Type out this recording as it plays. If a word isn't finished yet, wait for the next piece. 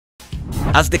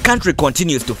As the country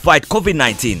continues to fight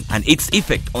COVID-19 and its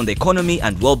effect on the economy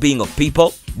and well-being of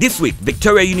people, this week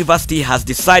Victoria University has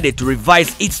decided to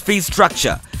revise its fee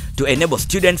structure to enable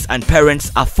students and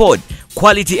parents afford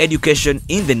quality education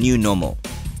in the new normal.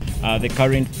 The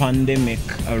current pandemic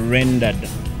rendered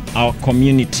our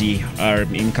community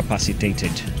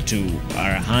incapacitated to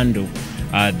handle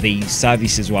the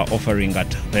services we're offering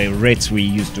at the rates we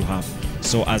used to have.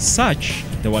 So as such,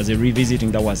 there was a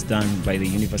revisiting that was done by the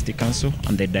University Council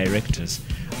and the directors,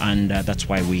 and that's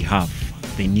why we have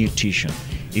the new tuition.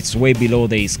 It's way below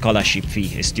the scholarship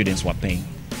fee students were paying.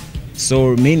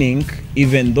 So meaning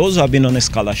even those who have been on a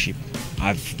scholarship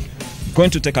are going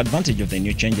to take advantage of the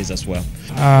new changes as well.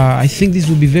 I think this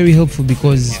will be very helpful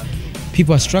because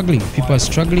people are struggling.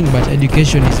 But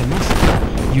education is a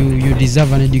must. You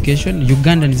deserve an education.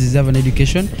 Ugandans deserve an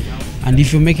education, and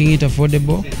if you're making it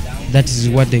affordable, that is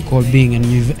what they call being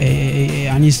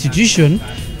an institution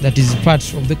that is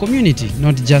part of the community,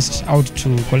 not just out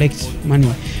to collect money,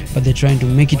 but they're trying to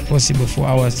make it possible for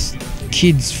our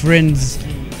kids, friends,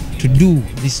 to do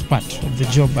this part of the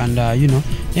job and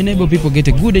enable people get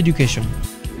a good education.